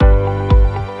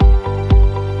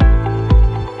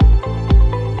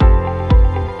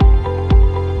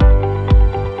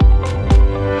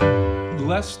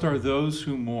Blessed are those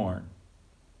who mourn,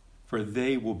 for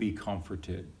they will be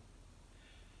comforted.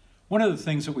 One of the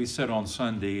things that we said on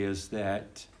Sunday is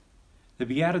that the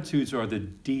Beatitudes are the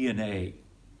DNA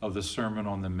of the Sermon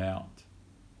on the Mount.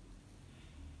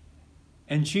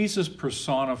 And Jesus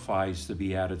personifies the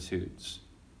Beatitudes.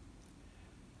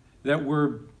 That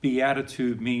word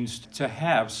beatitude means to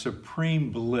have supreme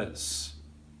bliss.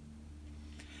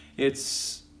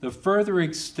 It's the further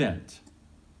extent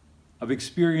of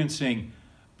experiencing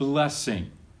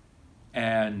blessing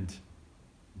and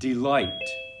delight,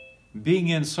 being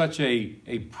in such a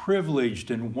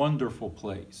privileged and wonderful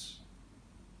place.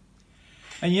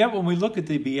 And yet when we look at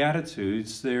the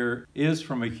Beatitudes, there is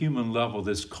from a human level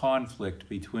this conflict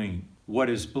between what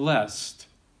is blessed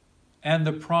and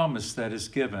the promise that is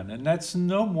given. And that's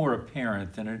no more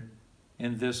apparent than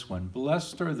in this one.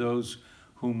 Blessed are those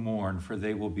who mourn, for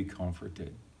they will be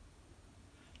comforted.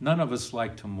 None of us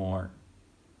like to mourn.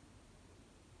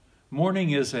 Mourning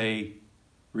is a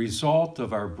result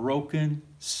of our broken,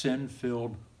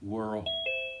 sin-filled world.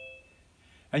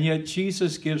 And yet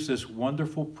Jesus gives this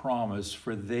wonderful promise,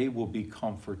 for they will be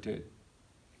comforted.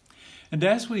 And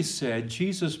as we said,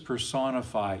 Jesus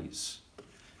personifies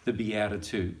the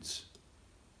Beatitudes.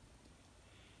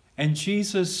 And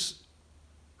Jesus,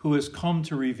 who has come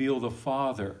to reveal the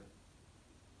Father,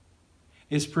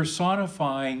 is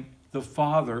personifying the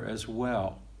Father as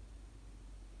well.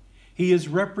 He is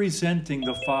representing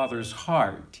the Father's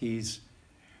heart. He's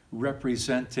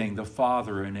representing the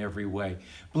Father in every way.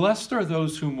 Blessed are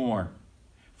those who mourn,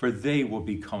 for they will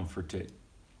be comforted.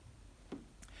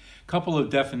 A couple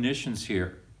of definitions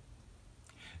here.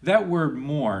 That word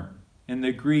mourn in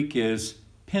the Greek is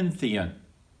pentheon,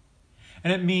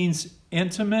 and it means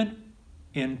intimate,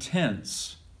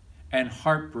 intense, and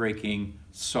heartbreaking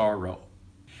sorrow.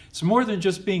 It's more than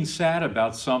just being sad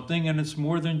about something, and it's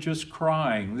more than just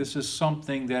crying. This is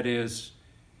something that is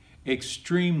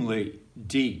extremely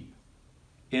deep,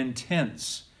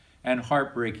 intense, and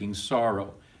heartbreaking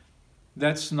sorrow.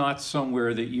 That's not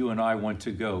somewhere that you and I want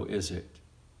to go, is it?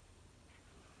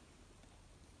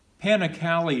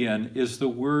 Panikalion is the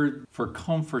word for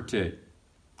comforted,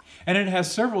 and it has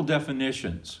several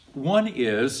definitions. One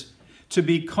is to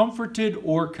be comforted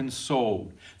or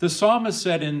consoled. The psalmist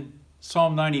said in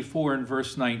Psalm 94 and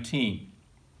verse 19,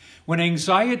 "When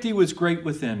anxiety was great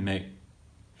within me,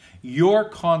 your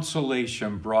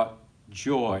consolation brought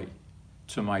joy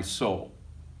to my soul."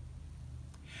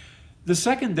 The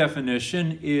second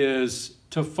definition is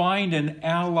to find an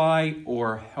ally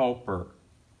or helper.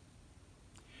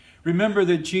 Remember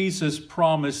that Jesus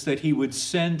promised that he would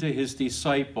send to his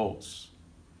disciples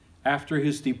after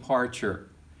his departure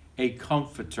a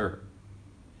comforter,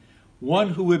 one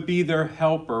who would be their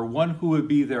helper, one who would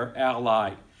be their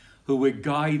ally, who would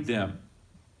guide them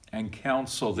and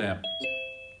counsel them.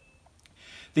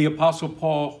 The Apostle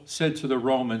Paul said to the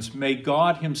Romans, "May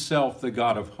God himself, the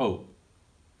God of hope,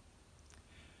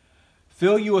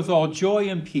 fill you with all joy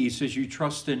and peace as you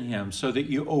trust in him, so that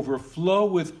you overflow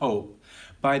with hope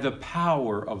by the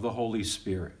power of the Holy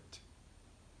Spirit,"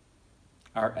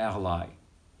 our ally.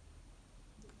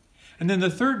 And then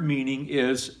the third meaning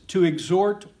is to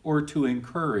exhort or to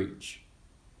encourage.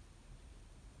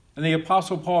 And the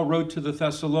Apostle Paul wrote to the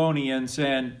Thessalonians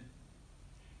and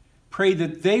prayed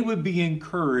that they would be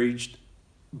encouraged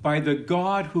by the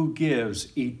God who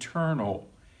gives eternal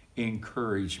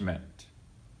encouragement.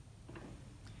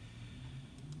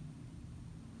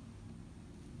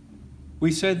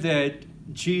 We said that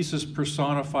Jesus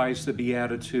personifies the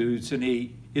Beatitudes, and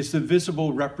he is the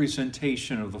visible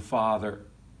representation of the Father.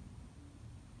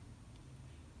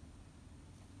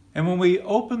 And when we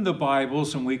open the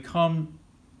Bibles and we come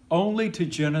only to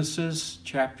Genesis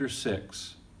chapter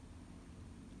 6,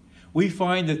 we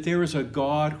find that there is a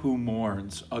God who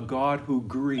mourns, a God who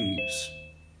grieves.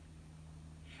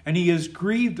 And he is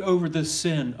grieved over the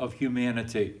sin of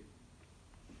humanity.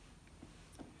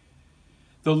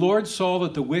 The Lord saw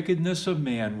that the wickedness of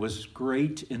man was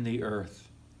great in the earth,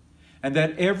 and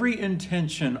that every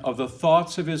intention of the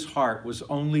thoughts of his heart was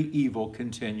only evil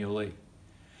continually.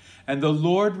 And the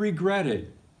Lord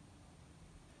regretted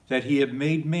that he had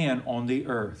made man on the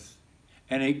earth,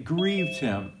 and it grieved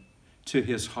him to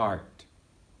his heart.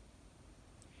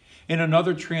 In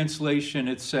another translation,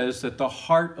 it says that the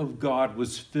heart of God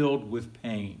was filled with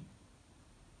pain.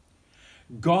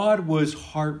 God was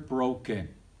heartbroken.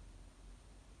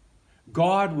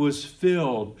 God was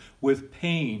filled with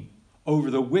pain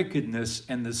over the wickedness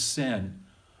and the sin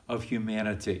of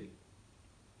humanity.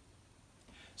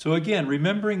 So again,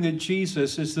 remembering that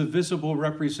Jesus is the visible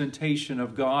representation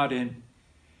of God, and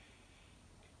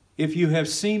If you have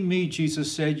seen me,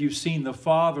 Jesus said, you've seen the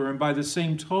Father. And by the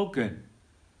same token,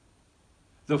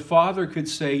 the Father could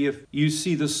say, if you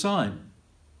see the Son,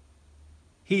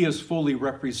 he has fully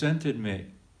represented me.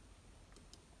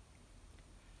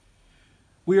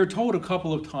 We are told a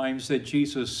couple of times that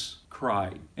Jesus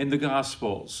cried in the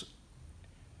Gospels.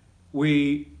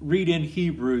 We read in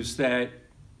Hebrews that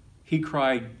he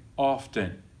cried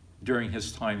often during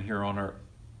his time here on earth.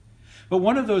 But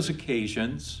one of those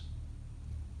occasions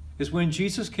is when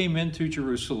Jesus came into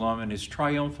Jerusalem in his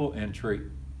triumphal entry.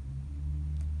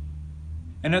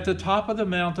 And at the top of the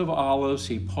Mount of Olives,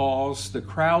 he paused. The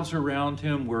crowds around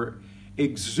him were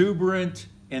exuberant,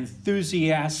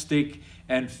 enthusiastic,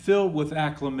 and filled with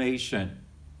acclamation.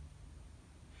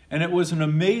 And it was an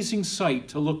amazing sight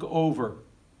to look over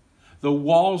the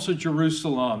walls of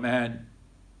Jerusalem and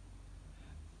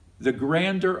the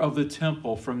grandeur of the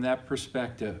temple from that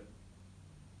perspective.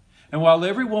 And while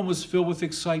everyone was filled with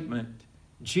excitement,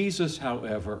 Jesus,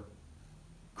 however,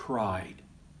 cried.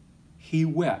 He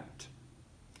wept.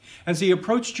 As he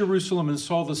approached Jerusalem and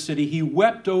saw the city, he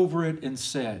wept over it and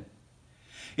said,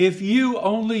 "If you,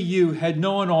 only you, had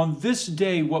known on this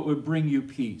day what would bring you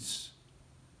peace.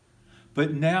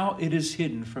 But now it is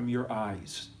hidden from your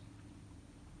eyes.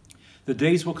 The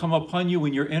days will come upon you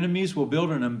when your enemies will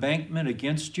build an embankment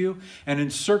against you and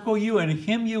encircle you and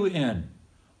hem you in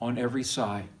on every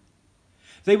side.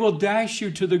 They will dash you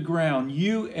to the ground,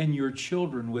 you and your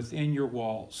children within your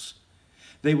walls.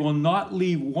 They will not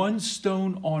leave one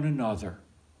stone on another,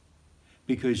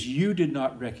 because you did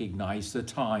not recognize the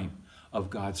time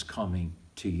of God's coming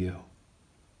to you."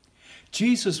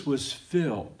 Jesus was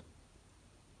filled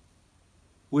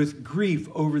with grief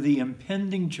over the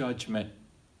impending judgment.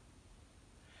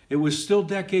 It was still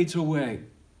decades away,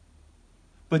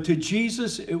 but to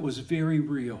Jesus it was very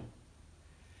real.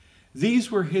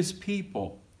 These were his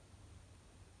people,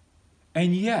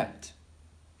 and yet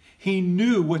he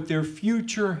knew what their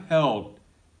future held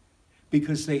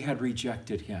because they had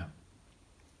rejected him.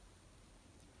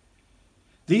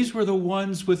 These were the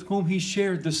ones with whom he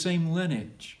shared the same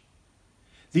lineage.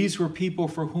 These were people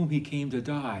for whom he came to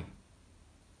die.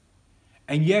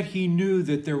 And yet he knew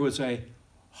that there was a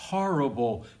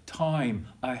horrible time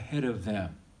ahead of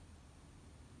them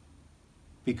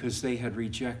because they had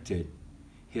rejected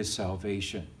his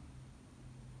salvation.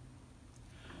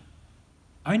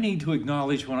 I need to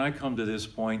acknowledge when I come to this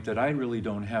point that I really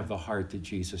don't have the heart that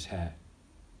Jesus had.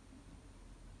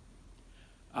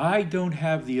 I don't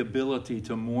have the ability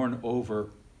to mourn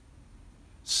over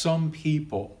some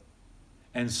people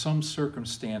and some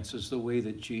circumstances the way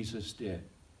that Jesus did.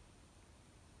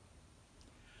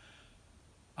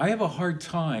 I have a hard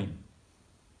time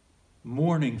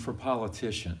mourning for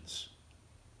politicians.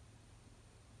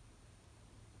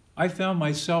 I found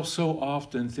myself so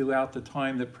often throughout the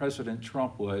time that President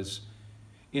Trump was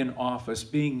in office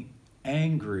being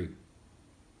angry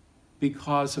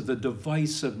because of the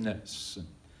divisiveness and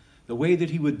the way that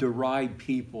he would deride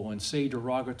people and say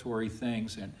derogatory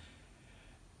things. And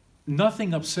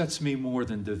nothing upsets me more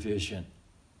than division.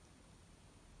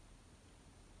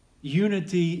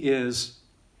 Unity is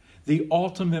the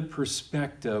ultimate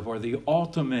perspective or the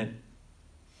ultimate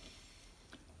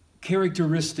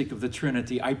characteristic of the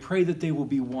Trinity. I pray that they will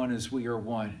be one as we are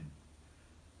one.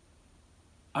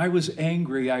 I was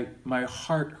angry. My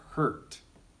heart hurt.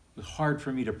 It was hard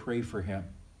for me to pray for him.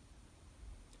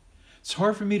 It's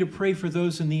hard for me to pray for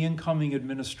those in the incoming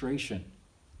administration,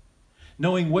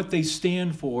 knowing what they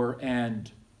stand for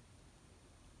and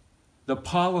the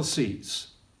policies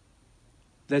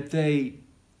that they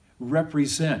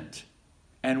represent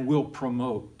and will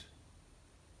promote.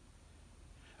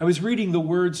 I was reading the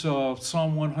words of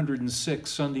Psalm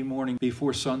 106 Sunday morning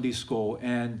before Sunday school,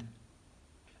 and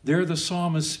there the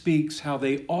psalmist speaks how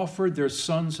they offered their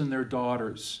sons and their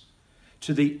daughters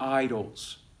to the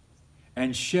idols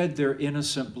and shed their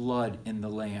innocent blood in the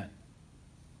land.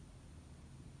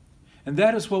 And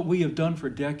that is what we have done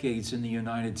for decades in the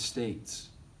United States.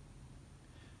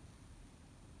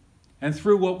 And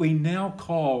through what we now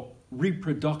call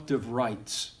reproductive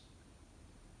rights,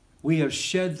 we have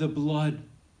shed the blood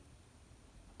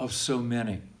of so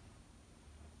many.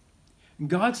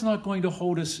 God's not going to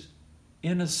hold us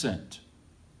innocent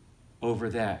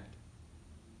over that.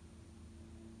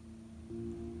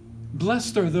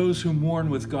 Blessed are those who mourn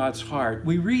with God's heart.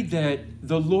 We read that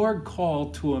the Lord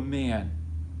called to a man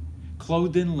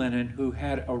clothed in linen who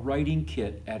had a writing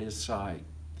kit at his side.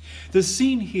 The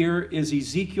scene here is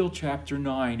Ezekiel chapter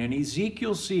 9, and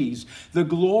Ezekiel sees the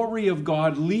glory of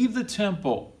God leave the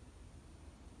temple.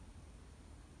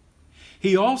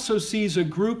 He also sees a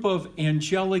group of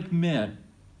angelic men,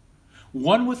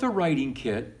 one with a writing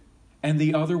kit and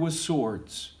the other with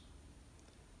swords.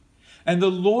 And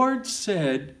the Lord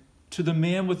said to the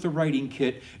man with the writing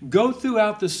kit, "Go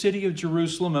throughout the city of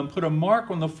Jerusalem and put a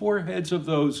mark on the foreheads of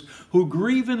those who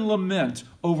grieve and lament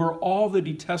over all the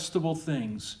detestable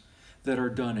things that are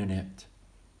done in it."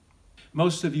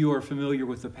 Most of you are familiar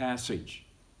with the passage.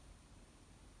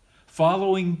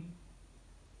 Following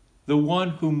the one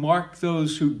who marked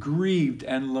those who grieved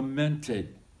and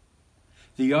lamented,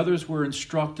 the others were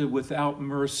instructed without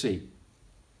mercy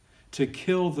to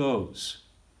kill those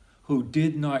who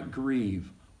did not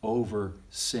grieve over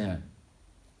sin.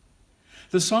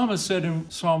 The psalmist said in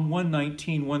Psalm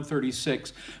 119,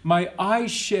 136, "My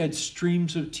eyes shed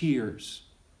streams of tears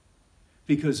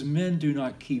because men do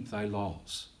not keep thy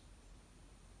laws."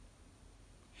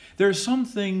 There are some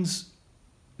things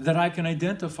that I can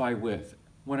identify with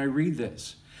when I read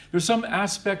this. There's some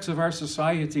aspects of our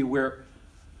society where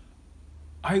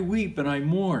I weep and I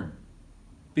mourn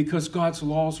because God's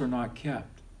laws are not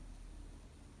kept.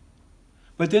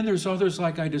 But then there's others,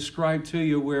 like I described to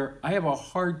you, where I have a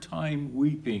hard time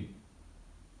weeping,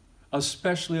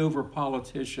 especially over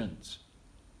politicians,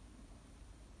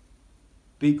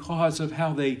 because of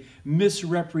how they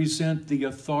misrepresent the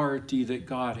authority that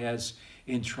God has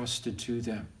entrusted to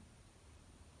them.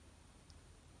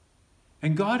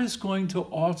 And God is going to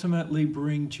ultimately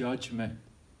bring judgment.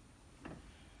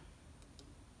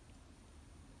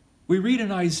 We read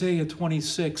in Isaiah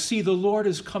 26, "See, the Lord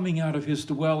is coming out of his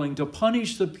dwelling to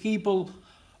punish the people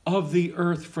of the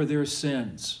earth for their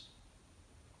sins.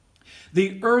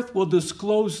 The earth will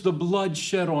disclose the blood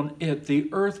shed on it. The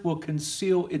earth will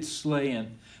conceal its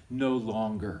slain no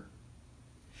longer."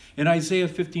 In Isaiah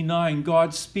 59,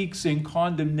 God speaks in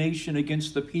condemnation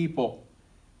against the people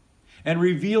and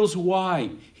reveals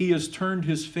why he has turned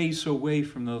his face away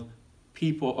from the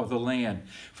people of the land.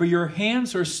 "For your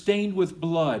hands are stained with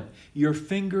blood, your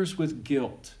fingers with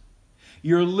guilt.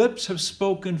 Your lips have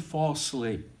spoken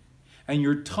falsely, and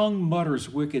your tongue mutters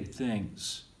wicked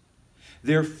things.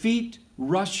 Their feet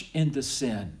rush into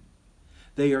sin.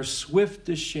 They are swift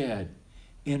to shed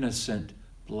innocent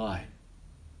blood."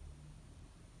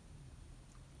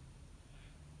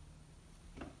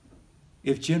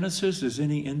 If Genesis is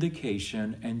any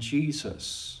indication, and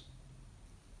Jesus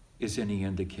is any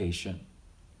indication,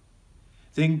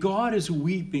 then God is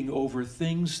weeping over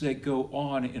things that go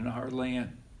on in our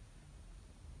land.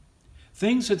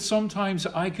 Things that sometimes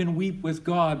I can weep with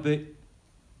God, but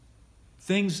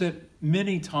things that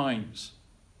many times,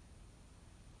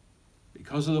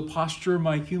 because of the posture of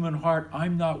my human heart,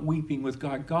 I'm not weeping with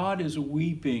God. God is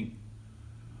weeping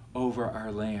over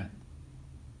our land.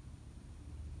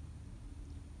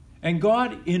 And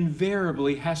God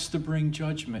invariably has to bring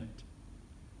judgment.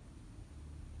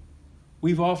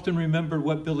 We've often remembered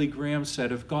what Billy Graham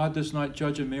said: if God does not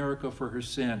judge America for her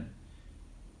sin,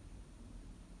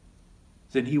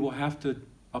 then he will have to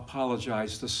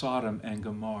apologize to Sodom and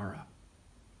Gomorrah.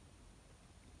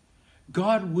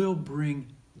 God will bring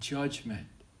judgment.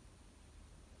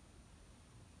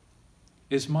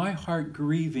 Is my heart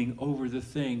grieving over the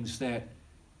things that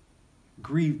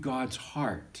grieve God's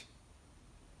heart,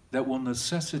 that will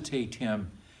necessitate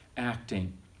him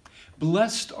acting?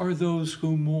 Blessed are those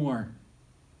who mourn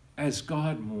as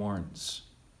God mourns.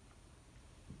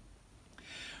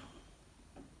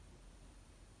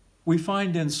 We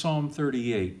find in Psalm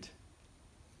 38,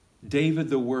 David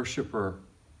the worshiper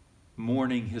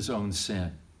mourning his own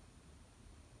sin.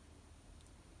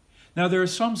 Now, there are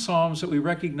some psalms that we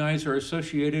recognize are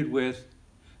associated with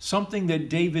something that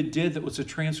David did that was a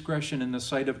transgression in the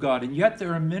sight of God. And yet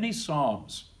there are many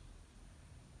psalms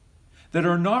that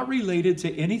are not related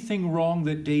to anything wrong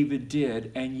that David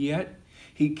did, and yet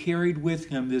he carried with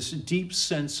him this deep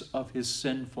sense of his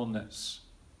sinfulness.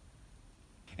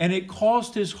 And it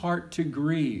caused his heart to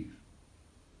grieve.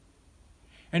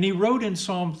 And he wrote in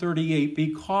Psalm 38,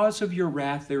 "Because of your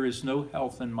wrath there is no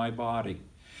health in my body.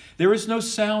 There is no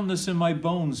soundness in my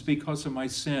bones because of my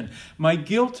sin. My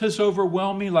guilt has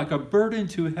overwhelmed me like a burden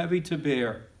too heavy to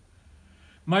bear.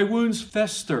 My wounds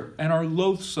fester and are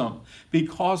loathsome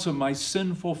because of my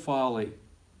sinful folly.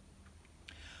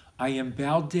 I am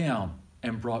bowed down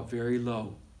and brought very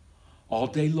low. All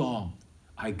day long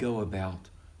I go about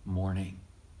mourning."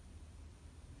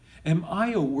 Am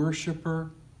I a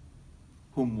worshiper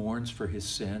who mourns for his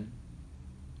sin?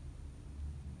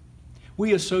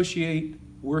 We associate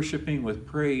worshiping with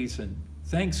praise and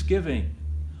thanksgiving,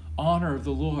 honor of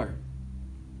the Lord.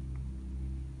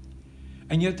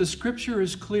 And yet the scripture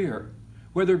is clear,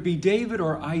 whether it be David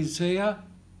or Isaiah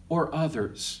or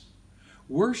others,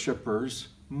 worshipers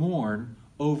mourn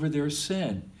over their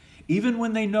sin, even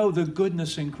when they know the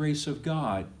goodness and grace of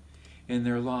God. in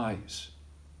their lives.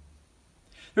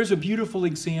 There's a beautiful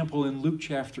example in Luke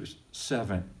chapter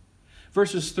 7,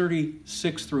 verses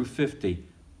 36 through 50.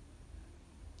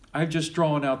 I've just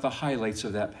drawn out the highlights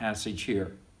of that passage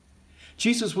here.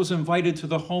 Jesus was invited to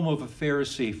the home of a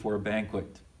Pharisee for a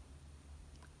banquet.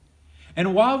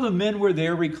 And while the men were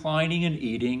there reclining and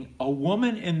eating, a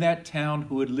woman in that town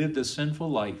who had lived a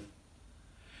sinful life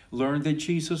learned that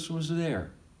Jesus was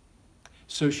there.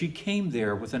 So she came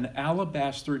there with an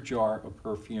alabaster jar of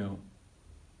perfume.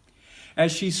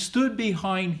 As she stood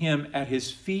behind him at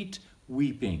his feet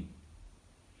weeping,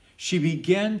 she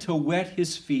began to wet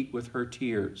his feet with her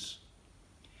tears.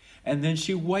 And then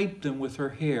she wiped them with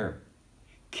her hair,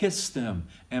 kissed them,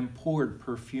 and poured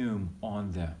perfume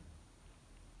on them.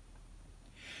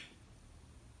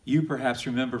 You perhaps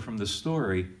remember from the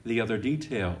story the other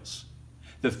details.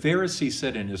 The Pharisee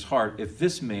said in his heart, if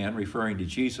this man, referring to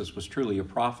Jesus, was truly a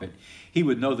prophet, he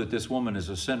would know that this woman is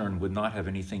a sinner and would not have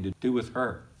anything to do with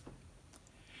her.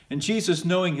 And Jesus,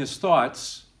 knowing his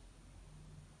thoughts,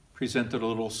 presented a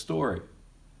little story.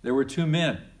 There were two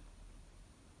men.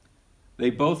 They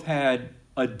both had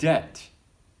a debt.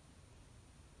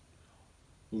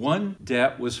 One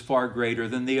debt was far greater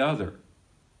than the other.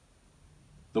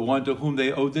 The one to whom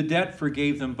they owed the debt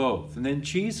forgave them both. And then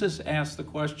Jesus asked the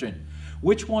question,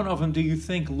 which one of them do you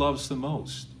think loves the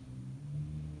most?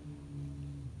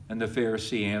 And the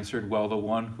Pharisee answered, well, the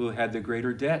one who had the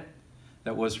greater debt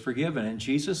that was forgiven. And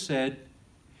Jesus said,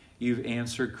 you've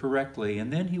answered correctly.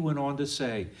 And then he went on to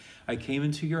say, I came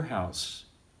into your house.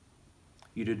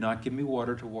 You did not give me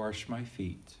water to wash my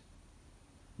feet,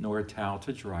 nor a towel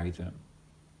to dry them,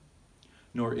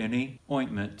 nor any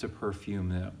ointment to perfume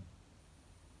them.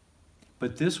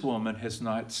 But this woman has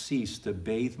not ceased to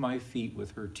bathe my feet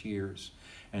with her tears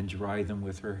and dry them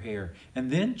with her hair. And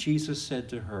then Jesus said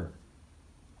to her,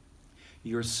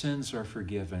 your sins are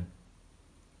forgiven.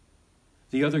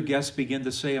 The other guests began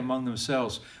to say among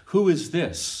themselves, who is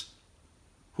this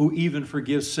who even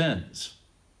forgives sins?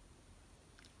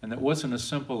 And that wasn't a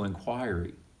simple inquiry.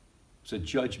 It was a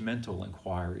judgmental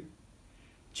inquiry.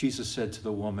 Jesus said to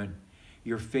the woman,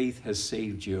 your faith has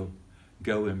saved you.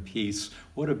 Go in peace.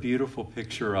 What a beautiful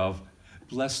picture of,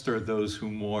 blessed are those who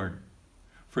mourn,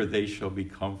 for they shall be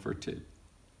comforted.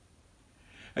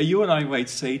 And you and I might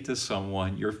say to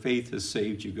someone, your faith has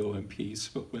saved you, go in peace.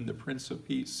 But when the Prince of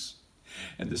Peace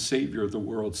and the Savior of the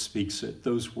world speaks it,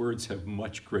 those words have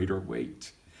much greater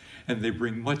weight. And they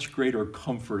bring much greater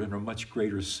comfort and a much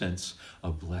greater sense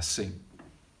of blessing.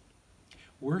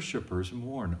 Worshippers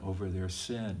mourn over their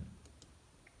sin.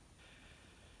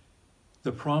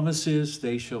 The promise is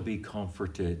they shall be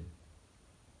comforted.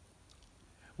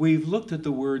 We've looked at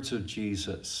the words of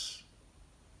Jesus.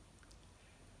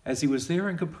 As he was there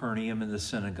in Capernaum in the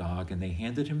synagogue and they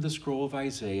handed him the scroll of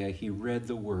Isaiah, he read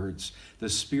the words, the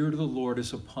Spirit of the Lord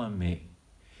is upon me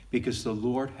because the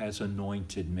Lord has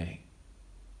anointed me.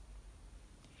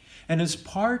 And as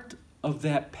part of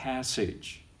that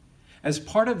passage, as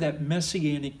part of that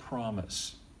messianic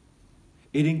promise,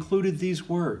 it included these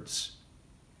words,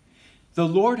 the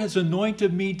Lord has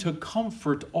anointed me to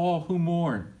comfort all who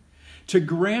mourn, to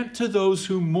grant to those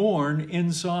who mourn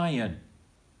in Zion,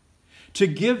 to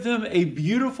give them a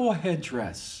beautiful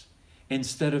headdress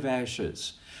instead of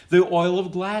ashes, the oil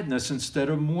of gladness instead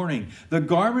of mourning, the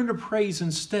garment of praise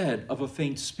instead of a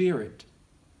faint spirit.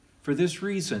 For this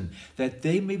reason, that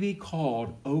they may be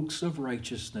called oaks of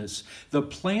righteousness, the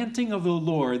planting of the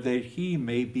Lord, that he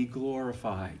may be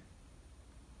glorified.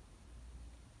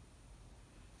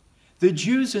 The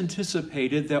Jews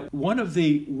anticipated that one of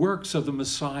the works of the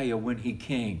Messiah when he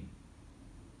came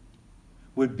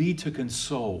would be to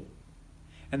console.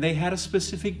 And they had a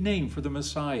specific name for the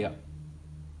Messiah,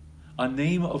 a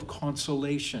name of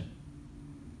consolation.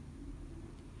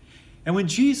 And when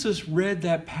Jesus read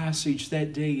that passage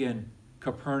that day in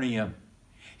Capernaum,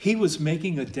 he was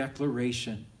making a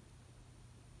declaration.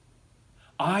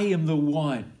 I am the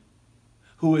one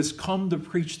who has come to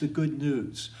preach the good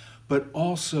news, but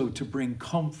also to bring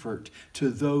comfort to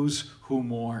those who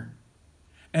mourn.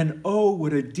 And oh,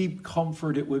 what a deep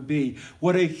comfort it would be.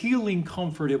 What a healing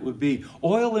comfort it would be.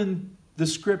 Oil in the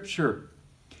scripture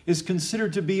is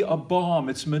considered to be a balm.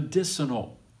 It's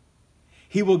medicinal.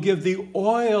 He will give the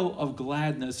oil of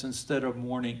gladness instead of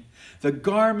mourning, the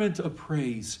garment of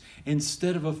praise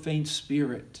instead of a faint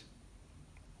spirit.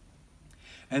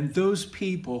 And those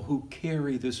people who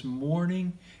carry this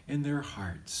mourning in their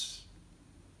hearts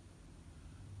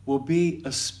will be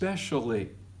especially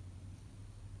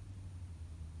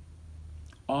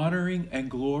honoring and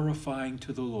glorifying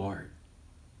to the Lord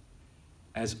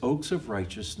as oaks of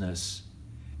righteousness,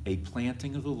 a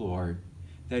planting of the Lord,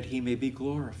 that he may be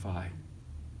glorified.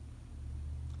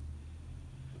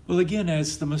 Well, again,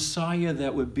 as the Messiah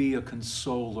that would be a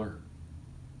consoler.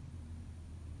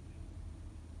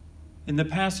 In the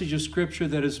passage of Scripture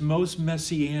that is most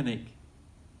messianic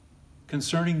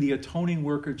concerning the atoning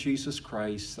work of Jesus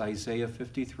Christ, Isaiah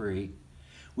 53,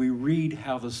 we read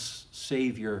how the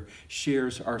Savior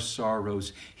shares our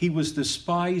sorrows. He was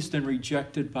despised and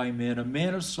rejected by men, a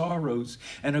man of sorrows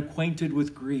and acquainted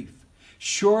with grief.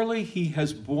 Surely he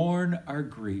has borne our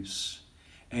griefs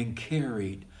and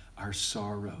carried our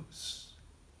sorrows.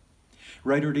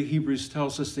 Writer to Hebrews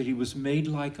tells us that he was made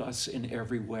like us in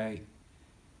every way,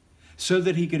 so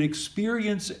that he could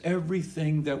experience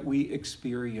everything that we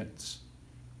experience.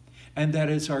 And that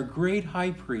as our great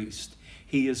high priest,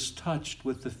 he is touched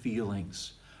with the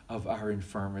feelings of our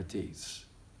infirmities.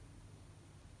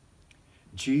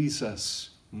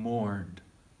 Jesus mourned.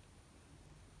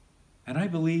 And I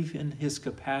believe in his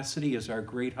capacity as our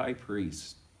great high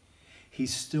priest, he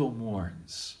still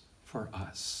mourns for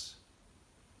us.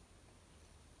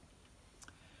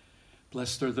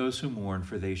 Blessed are those who mourn,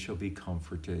 for they shall be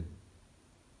comforted.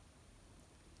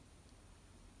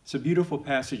 It's a beautiful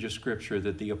passage of Scripture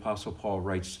that the Apostle Paul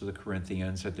writes to the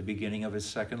Corinthians at the beginning of his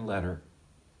second letter.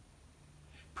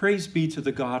 Praise be to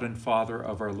the God and Father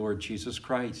of our Lord Jesus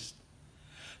Christ,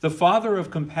 the Father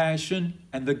of compassion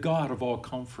and the God of all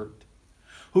comfort,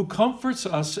 who comforts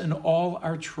us in all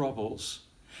our troubles,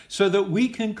 so that we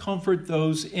can comfort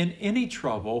those in any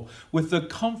trouble with the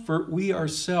comfort we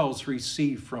ourselves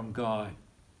receive from God.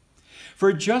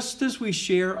 For just as we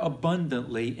share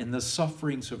abundantly in the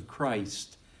sufferings of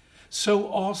Christ, so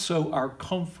also our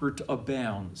comfort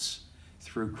abounds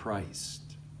through Christ.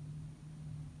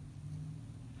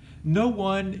 No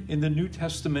one in the New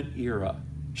Testament era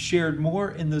shared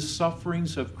more in the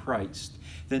sufferings of Christ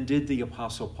than did the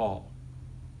Apostle Paul.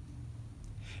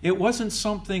 It wasn't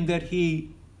something that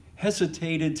he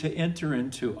hesitated to enter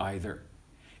into either.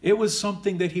 It was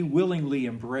something that he willingly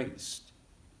embraced.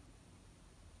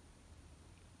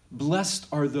 Blessed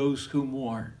are those who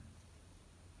mourn.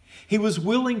 He was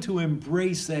willing to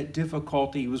embrace that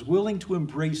difficulty. He was willing to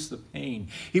embrace the pain.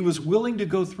 He was willing to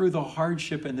go through the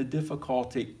hardship and the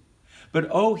difficulty. But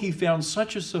oh, he found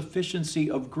such a sufficiency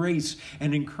of grace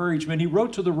and encouragement. He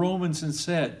wrote to the Romans and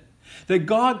said that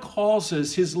God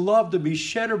causes his love to be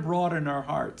shed abroad in our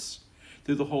hearts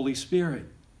through the Holy Spirit.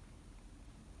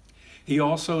 He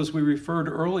also, as we referred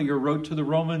earlier, wrote to the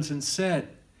Romans and said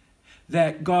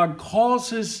that God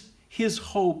causes his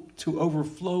hope to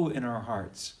overflow in our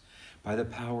hearts by the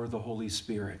power of the Holy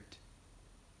Spirit.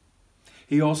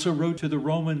 He also wrote to the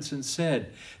Romans and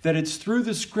said that it's through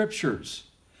the Scriptures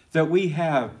that we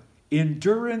have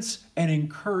endurance and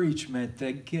encouragement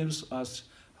that gives us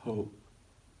hope.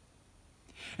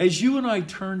 As you and I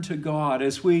turn to God,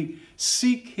 as we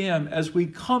seek him, as we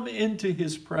come into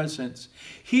his presence,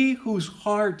 he whose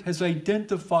heart has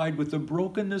identified with the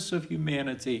brokenness of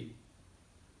humanity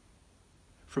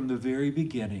from the very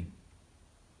beginning,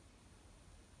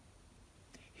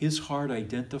 his heart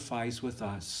identifies with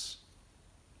us.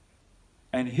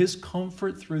 And his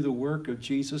comfort through the work of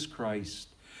Jesus Christ,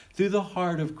 through the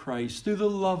heart of Christ, through the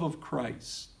love of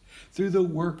Christ, through the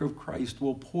work of Christ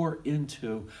will pour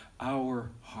into our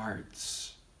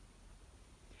hearts.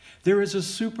 There is a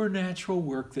supernatural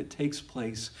work that takes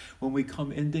place when we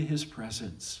come into his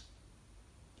presence,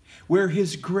 where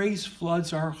his grace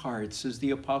floods our hearts, as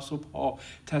the Apostle Paul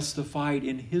testified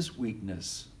in his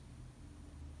weakness.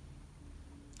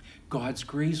 God's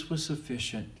grace was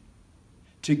sufficient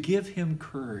to give him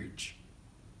courage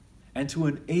and to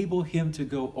enable him to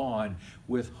go on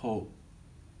with hope.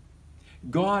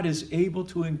 God is able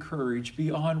to encourage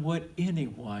beyond what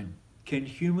anyone can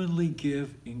humanly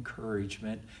give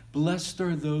encouragement. Blessed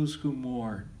are those who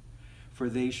mourn, for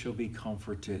they shall be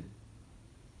comforted.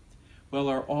 Well,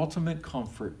 our ultimate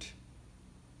comfort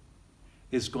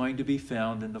is going to be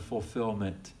found in the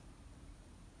fulfillment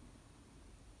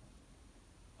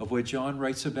of what John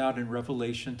writes about in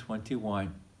Revelation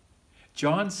 21.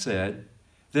 John said,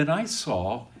 "Then I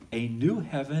saw a new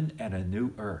heaven and a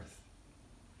new earth.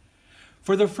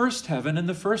 For the first heaven and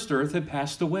the first earth had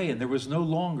passed away, and there was no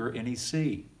longer any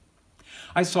sea.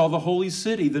 I saw the holy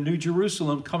city, the new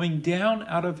Jerusalem, coming down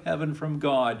out of heaven from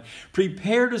God,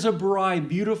 prepared as a bride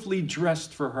beautifully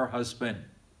dressed for her husband.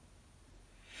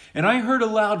 And I heard a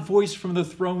loud voice from the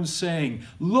throne saying,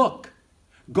 'Look,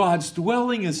 God's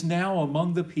dwelling is now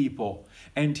among the people,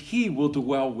 and he will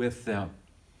dwell with them.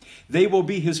 They will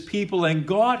be his people, and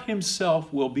God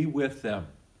himself will be with them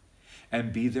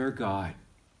and be their God.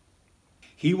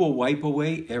 He will wipe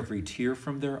away every tear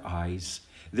from their eyes.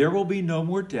 There will be no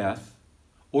more death,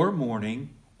 or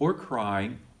mourning, or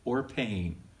crying, or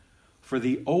pain, for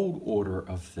the old order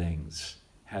of things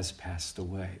has passed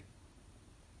away.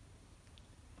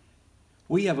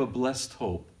 We have a blessed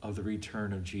hope of the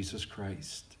return of Jesus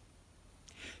Christ.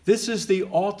 This is the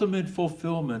ultimate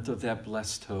fulfillment of that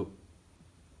blessed hope.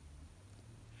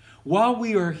 While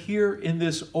we are here in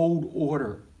this old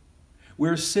order,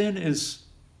 where sin is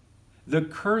the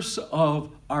curse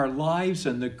of our lives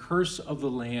and the curse of the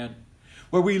land,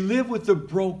 where we live with the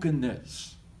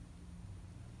brokenness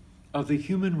of the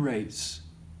human race,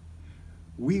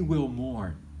 we will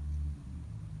mourn.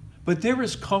 But there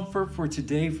is comfort for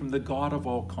today from the God of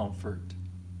all comfort.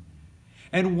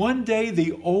 And one day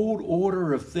the old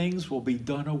order of things will be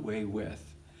done away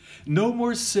with. No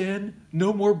more sin,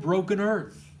 no more broken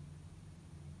earth.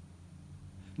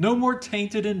 No more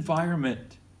tainted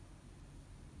environment.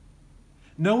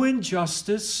 No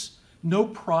injustice, no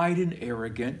pride and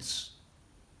arrogance.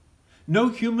 No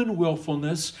human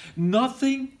willfulness,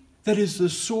 nothing that is the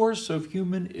source of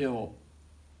human ill,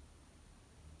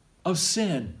 of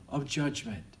sin, of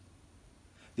judgment.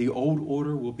 The old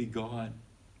order will be gone.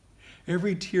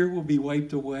 Every tear will be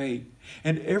wiped away,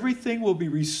 and everything will be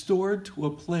restored to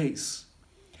a place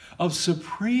of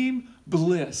supreme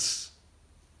bliss.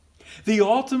 The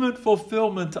ultimate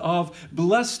fulfillment of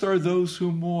blessed are those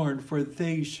who mourn, for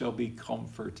they shall be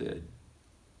comforted.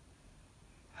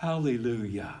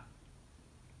 Hallelujah.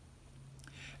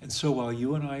 And so while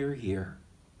you and I are here,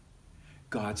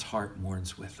 God's heart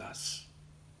mourns with us.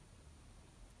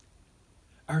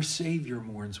 Our Savior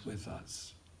mourns with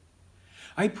us.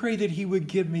 I pray that he would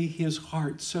give me his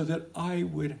heart so that I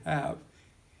would have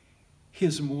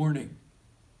his mourning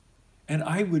and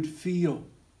I would feel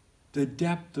the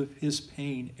depth of his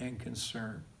pain and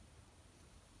concern.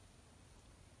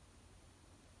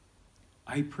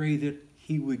 I pray that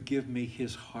he would give me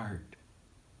his heart.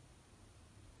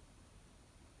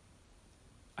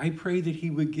 I pray that he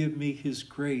would give me his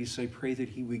grace. I pray that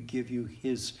he would give you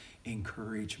his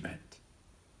encouragement.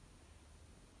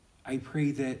 I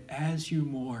pray that as you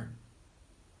mourn,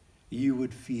 you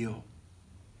would feel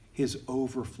his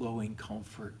overflowing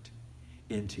comfort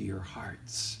into your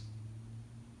hearts.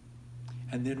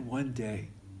 And then one day,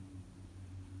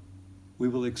 we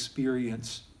will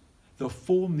experience the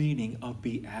full meaning of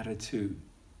beatitude,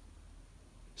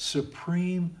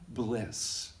 supreme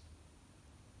bliss,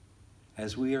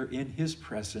 as we are in his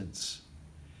presence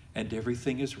and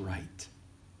everything is right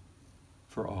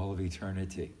for all of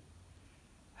eternity.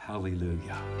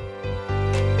 Hallelujah.